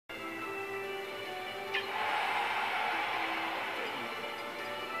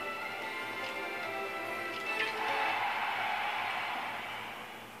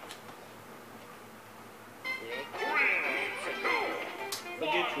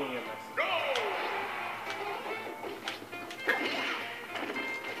doing your best.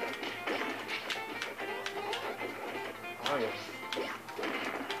 Oh yeah.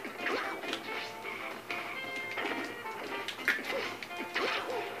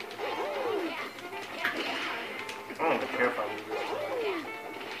 I don't even care if I lose this time.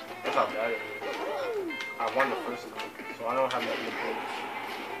 That's how bad it is. I won the first time, so I don't have nothing to lose.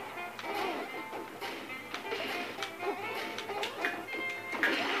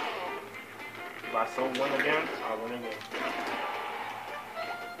 If I still win again, I'll win again.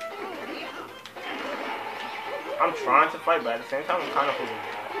 I'm trying to fight, but at the same time, I'm kind of holding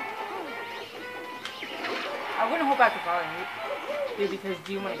back. I wouldn't hold back if I were you, because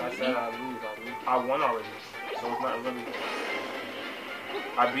do you want to Like I beat said, me? I lose. I won already, so it's not really.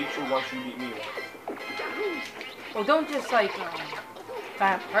 I beat you once, you beat me once. Well, don't just like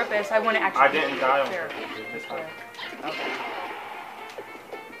die on purpose. I want to actually. I didn't die on fair. purpose. It just happened. Okay.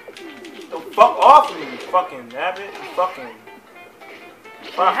 Fuck off me, you fucking nabbit. You fucking.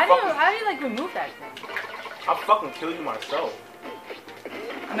 How do you like remove that thing? I'll fucking kill you myself.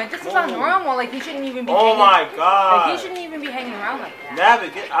 I mean, this is not normal. Like, he shouldn't even be. Oh my god. Like, he shouldn't even be hanging around like that.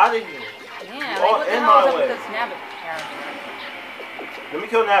 Nabbit, get out of here. Yeah, You like, what the in hell is my up way. with this Nabbit character? Let me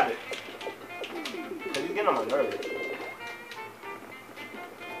kill Nabbit. Cause he's getting on my nerves.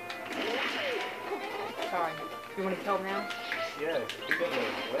 Sorry. You want to kill him now? Yeah, he's getting in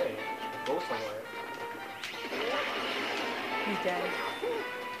the way. Go somewhere. He's dead.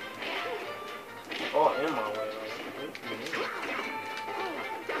 Oh, in my way. Like, what do you mean?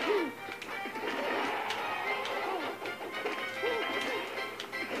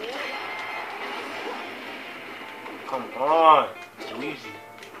 Come on, Luigi.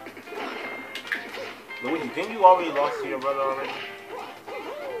 Luigi, didn't you already lost to your brother already?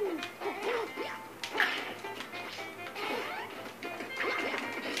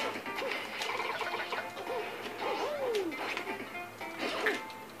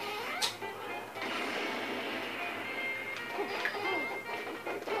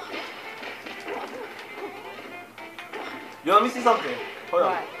 Yo, let me see something. Hold on.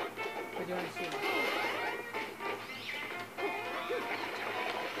 What do you want to see?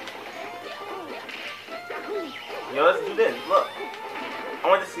 Yo, let's do this. Look. I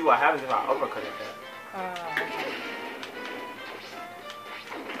want to see what happens if I uppercut at that. Okay.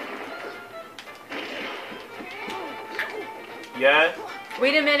 Yes?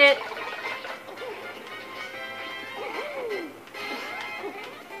 Wait a minute.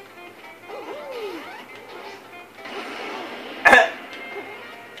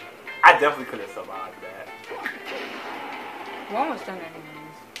 I definitely could have survived that. We're almost done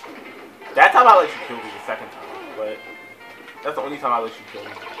anyways. That time I let you kill me the second time, but that's the only time I let you kill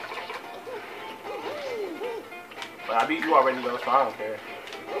me. But I beat you already though, so I don't care.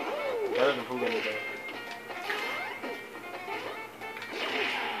 That doesn't prove anything.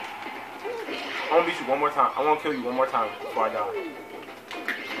 I want to beat you one more time. I want to kill you one more time before I die.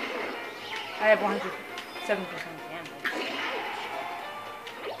 I have 107% damage.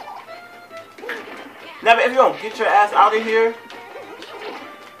 Now, if you don't get your ass out of here,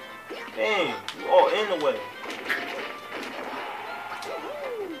 dang, you all in the way.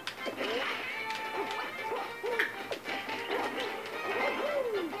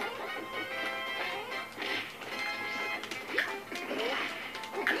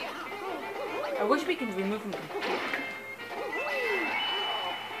 I wish we could remove him completely.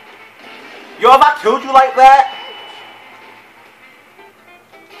 Yo, if I killed you like that,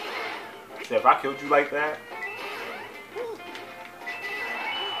 if I killed you like that,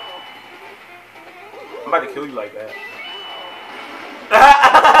 I'm about to kill you like that.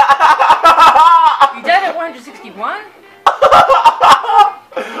 You died at 161?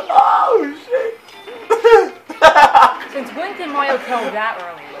 Oh shit! Since when can Mario kill that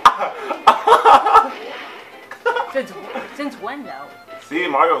early? Since when though? See,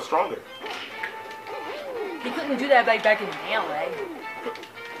 Mario's stronger. He couldn't do that like back in Melee.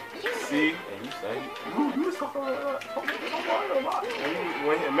 See, and you say you was talking about Mario a lot when you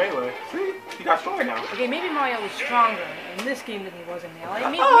went in Melee. See, he got stronger now. Okay, maybe Mario was stronger in this game than he was in Melee.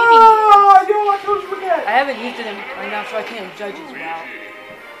 Maybe he is. Yo, I told you with that. I haven't used it enough, so I can't judge as well.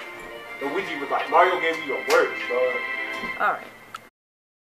 Luigi was like, Mario gave you your words, dog. Alright.